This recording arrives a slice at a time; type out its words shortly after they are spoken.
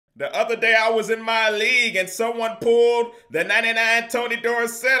The other day I was in my league and someone pulled the 99 Tony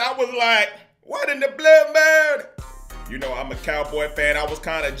Dorsett. I was like, what in the blue moon? You know, I'm a Cowboy fan. I was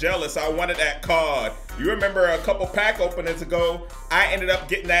kind of jealous. I wanted that card. You remember a couple pack openings ago, I ended up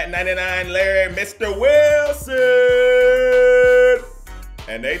getting that 99 Larry Mr. Wilson.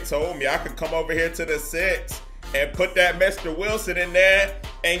 And they told me I could come over here to the 6 and put that Mr. Wilson in there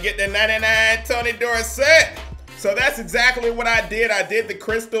and get the 99 Tony Dorsett. So that's exactly what I did. I did the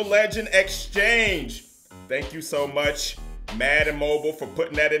Crystal Legend exchange. Thank you so much, Madden Mobile, for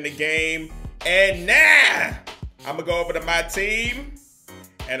putting that in the game. And now, I'm gonna go over to my team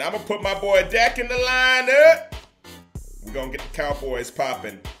and I'm gonna put my boy Dak in the lineup. We're gonna get the Cowboys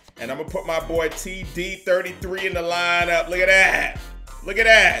popping. And I'm gonna put my boy TD33 in the lineup. Look at that. Look at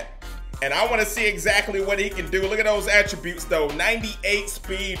that. And I wanna see exactly what he can do. Look at those attributes though. 98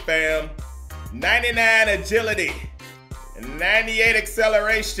 speed, fam. 99 agility. And 98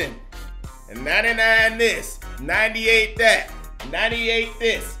 acceleration. And 99 this. 98 that. 98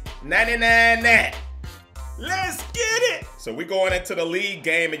 this. 99 that. Let's get it. So we going into the league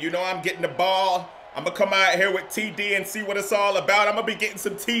game and you know I'm getting the ball. I'm gonna come out here with TD and see what it's all about. I'm gonna be getting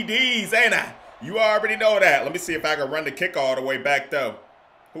some TDs, ain't I? You already know that. Let me see if I can run the kick all the way back though.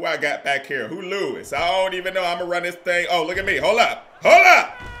 Who I got back here? Who Lewis? I don't even know. I'm gonna run this thing. Oh, look at me. Hold up. Hold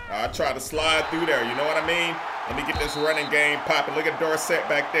up. I try to slide through there. You know what I mean? Let me get this running game popping. Look at Dorsett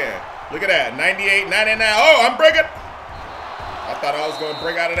back there. Look at that. 98, 99. Oh, I'm breaking. I thought I was gonna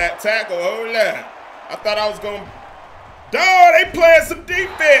break out of that tackle. Hold up. I thought I was going to... Dog, they playing some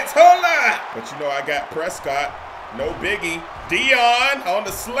defense. Hold on. But you know, I got Prescott. No biggie. Dion on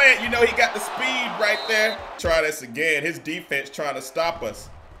the slant. You know, he got the speed right there. Try this again. His defense trying to stop us.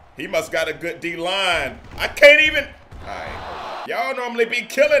 He must got a good D-line. I can't even... All right. Y'all normally be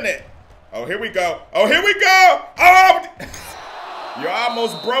killing it. Oh, here we go. Oh, here we go. Oh, you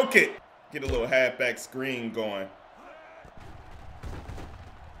almost broke it. Get a little halfback screen going.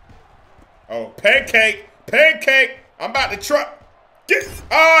 Oh, pancake, pancake. I'm about to try. Oh,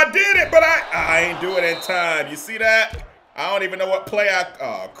 I did it, but I ain't do it in time. You see that? I don't even know what play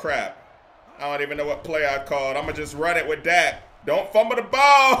oh, crap. I don't even know what play I called. I'm going to just run it with Dak. Don't fumble the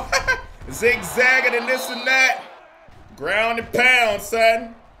ball. Zigzagging and this and that. Ground and pound,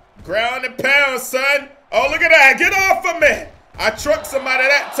 son. Ground and pound, son. Oh, look at that. Get off of me. I trucked somebody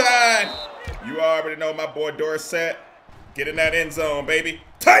that time. You already know my boy Dorsett. Get in that end zone, baby.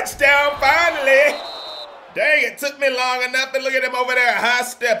 Touchdown, finally. Dang, it took me long enough. And look at him over there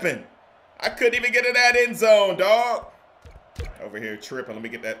high-stepping. I couldn't even get in that end zone, dog. Over here tripping. Let me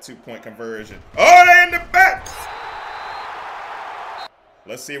get that 2-point conversion. Oh, they in the back.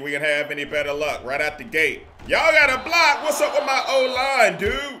 Let's see if we can have any better luck right out the gate. Y'all got a block. What's up with my O-line,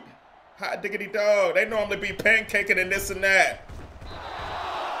 dude? Hot diggity dog. They normally be pancaking and this and that.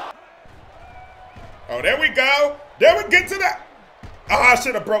 Oh, there we go. There we get to that. Oh, I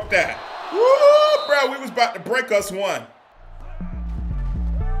should have broke that. Woo, bro, we was about to break us one.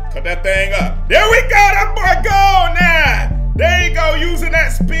 Cut that thing up. There we go. That boy go now. There you go, using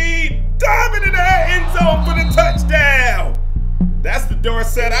that speed. Diving into that end zone for the touchdown. That's the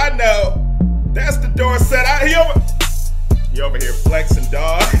Dorsett I know. That's the Dorsett he over here flexing,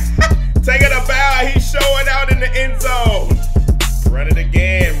 dog. Taking a bow. He's showing out in the end zone. Run it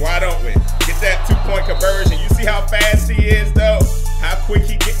again. Why don't we? Get that 2-point conversion. You see how fast he is, though? How quick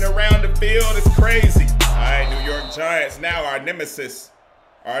he getting around the field? It's crazy. All right, New York Giants. Now our nemesis.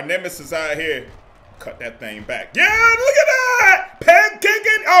 Our nemesis out here. Cut that thing back. Yeah, look at that.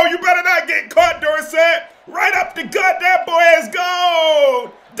 Pancaking. Oh, you better not get caught, Dorsett. Right up the gut. That boy is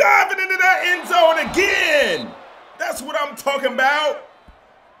gone. Diving into that end zone again. That's what I'm talking about.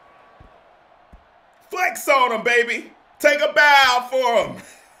 Flex on him, baby. Take a bow for him.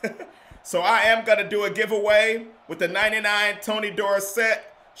 So I am going to do a giveaway with the 99 Tony Dorsett.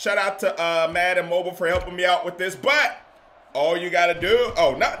 Shout out to Madden Mobile for helping me out with this. But all you got to do,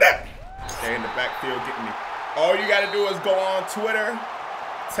 oh, not that. They're in the backfield getting me. All you got to do is go on Twitter.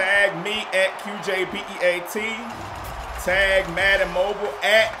 Tag me at QJBEAT. Tag Madden Mobile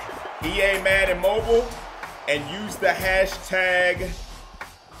at EA Madden Mobile. And use the hashtag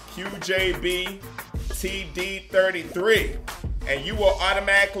QJBTD33. And you will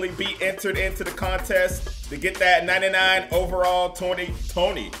automatically be entered into the contest to get that 99 overall Tony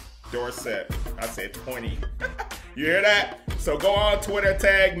Dorsett. I said 20. You hear that? So go on Twitter,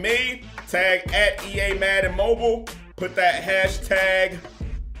 tag me, tag at EA Madden Mobile, put that hashtag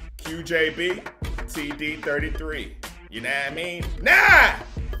QJBTD33. You know what I mean? Nah!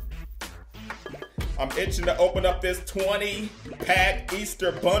 I'm itching to open up this 20-pack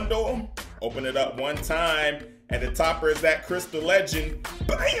Easter bundle. Open it up one time, And the topper is that Crystal Legend.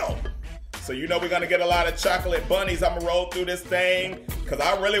 Bam! So you know we're gonna get a lot of chocolate bunnies. I'm gonna roll through this thing because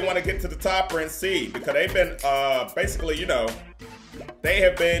I really want to get to the topper and see, because they've been basically, you know, they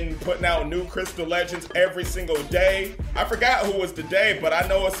have been putting out new Crystal Legends every single day. I forgot who was the day, but I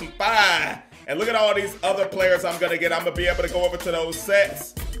know it's some fire. And look at all these other players I'm gonna get. I'm gonna be able to go over to those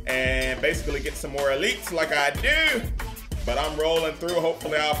sets and basically get some more elites like I do. But I'm rolling through.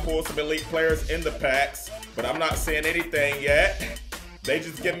 Hopefully I'll pull some elite players in the packs, but I'm not seeing anything yet. They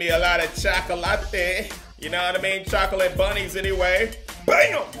just give me a lot of chocolate. You know what I mean? Chocolate bunnies anyway.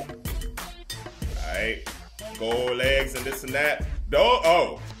 Bam! Alright. Gold legs and this and that.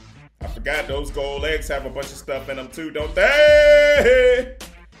 Oh, I forgot those gold legs have a bunch of stuff in them too, don't they?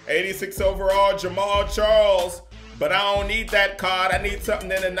 86 overall, Jamal Charles. But I don't need that card. I need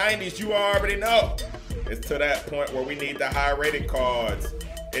something in the 90s. You already know. It's to that point where we need the high rated cards.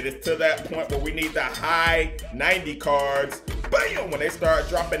 It is to that point where we need the high 90 cards. Bam! When they start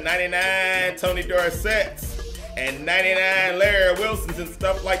dropping 99 Tony Dorsetts and 99 Larry Wilsons and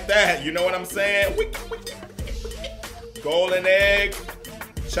stuff like that. You know what I'm saying? Golden egg,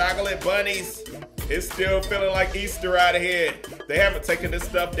 chocolate bunnies. It's still feeling like Easter out of here. They haven't taken this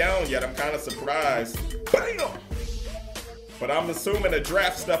stuff down yet. I'm kind of surprised. Bam! But I'm assuming the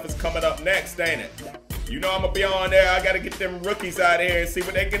draft stuff is coming up next, ain't it? You know I'm gonna be on there. I gotta get them rookies out of here and see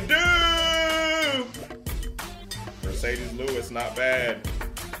what they can do. Mercedes Lewis, not bad.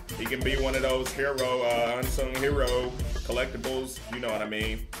 He can be one of those hero, unsung hero collectibles. You know what I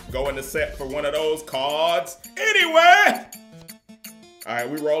mean. Go in the set for one of those cards. Anyway. All right,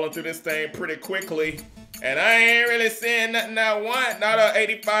 we rolling through this thing pretty quickly. And I ain't really seeing nothing I want. Not a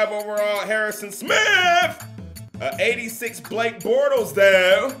 85 overall Harrison Smith. 86 Blake Bortles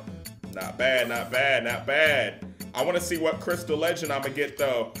though. Not bad, not bad, not bad. I want to see what Crystal Legend I'm going to get,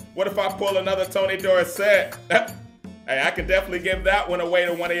 though. What if I pull another Tony Dorsett? Hey, I can definitely give that one away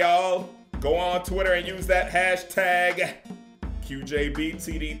to one of y'all. Go on Twitter and use that hashtag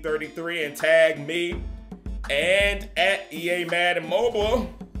QJBTD33 and tag me and at EA Madden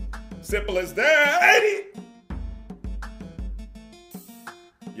Mobile. Simple as that.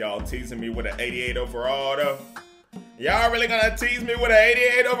 Y'all teasing me with an 88 overall, though. Y'all really gonna tease me with an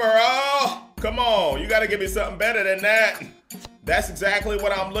 88 overall? Come on, you gotta give me something better than that. That's exactly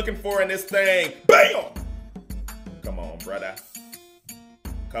what I'm looking for in this thing. Bam! Come on, brother.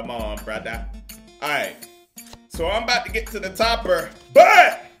 Come on, brother. All right, so I'm about to get to the topper,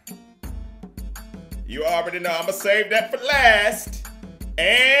 but you already know I'm gonna save that for last.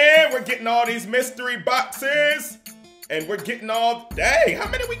 And we're getting all these mystery boxes. And we're getting all, dang, how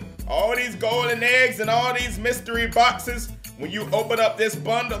many all these golden eggs and all these mystery boxes. When you open up this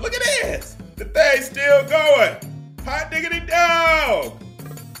bundle, look at this. The thing's still going. Hot diggity dog.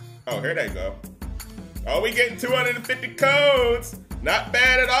 Oh, here they go. Oh, we getting 250 codes. Not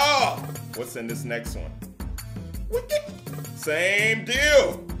bad at all. What's in this next one? Same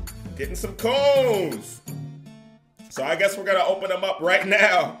deal. Getting some cones. So I guess we're gonna open them up right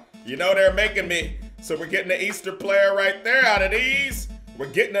now. You know they're making me. So we're getting the Easter player right there out of these. We're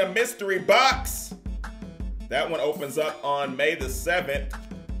getting a mystery box. That one opens up on May the 7th.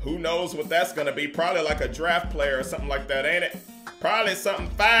 Who knows what that's gonna be? Probably like a draft player or something like that, ain't it? Probably something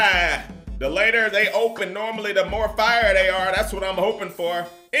fire. The later they open, normally the more fire they are. That's what I'm hoping for.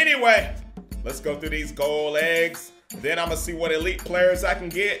 Anyway, let's go through these gold eggs. Then I'm gonna see what elite players I can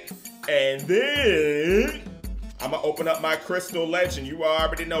get. And then I'm gonna open up my Crystal Legend. You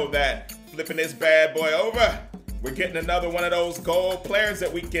already know that. Flipping this bad boy over. We're getting another one of those gold players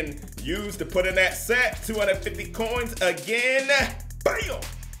that we can use to put in that set. 250 coins again. Bam!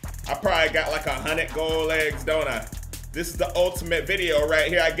 I probably got like 100 gold eggs, don't I? This is the ultimate video right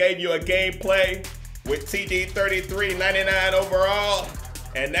here. I gave you a gameplay with TD33, 99 overall.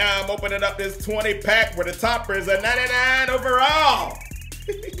 And now I'm opening up this 20 pack where the topper is a 99 overall.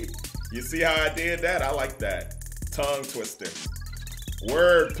 You see how I did that? I like that. Tongue twister.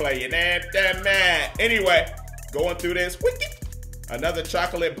 Wordplay and aftermath. Anyway, going through this. Another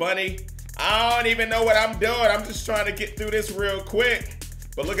chocolate bunny. I don't even know what I'm doing. I'm just trying to get through this real quick.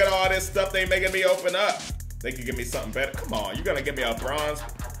 But look at all this stuff they making me open up. They could give me something better. Come on, you're gonna give me a bronze.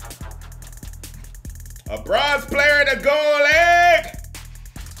 A bronze player and a gold egg.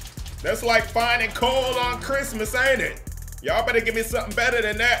 That's like finding coal on Christmas, ain't it? Y'all better give me something better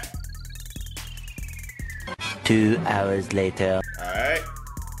than that. 2 hours later. All right.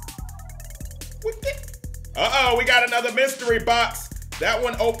 Uh-oh, we got another mystery box. That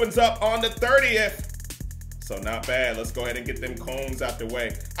one opens up on the 30th. So not bad. Let's go ahead and get them cones out the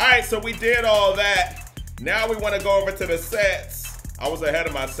way. All right, so we did all that. Now we want to go over to the sets. I was ahead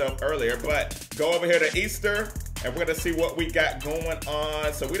of myself earlier, but go over here to Easter. And we're gonna see what we got going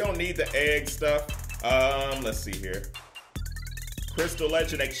on. So we don't need the egg stuff. Let's see here. Crystal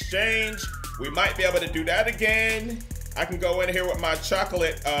Legend Exchange. We might be able to do that again. I can go in here with my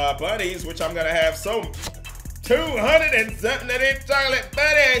chocolate bunnies, which I'm gonna have so 200 and something of these chocolate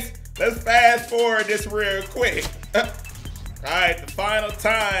bunnies. Let's fast forward this real quick. All right, the final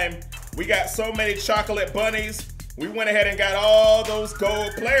time. We got so many chocolate bunnies. We went ahead and got all those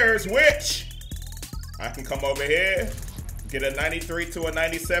gold players, which I can come over here, get a 93 to a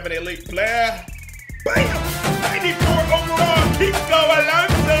 97 elite player. Bam! 94 overall, keep going,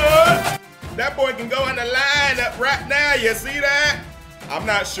 Alonso. That boy can go in the lineup right now, you see that? I'm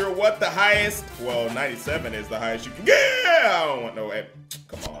not sure what the highest, well, 97 is the highest you can get. I don't want no,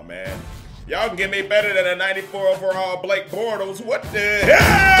 come on, man. Y'all can give me better than a 94 overall Blake Bortles. What the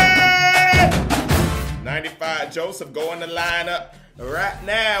hell? 95 Joseph, go in the lineup. Right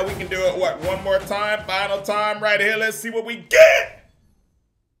now, we can do it, what, one more time? Final time right here. Let's see what we get.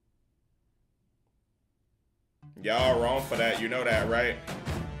 Y'all wrong for that. You know that, right?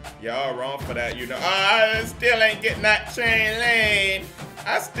 Y'all wrong for that. You know, I still ain't getting that chain lane.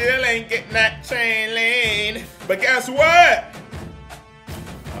 I still ain't getting that chain lane. But guess what?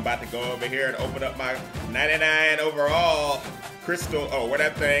 I'm about to go over here and open up my 99 overall crystal. Oh, where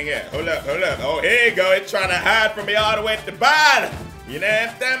that thing at? Hold up, hold up. Oh, here you go. It's trying to hide from me all the way at the bottom. You know what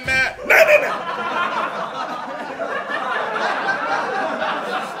I'm talking about?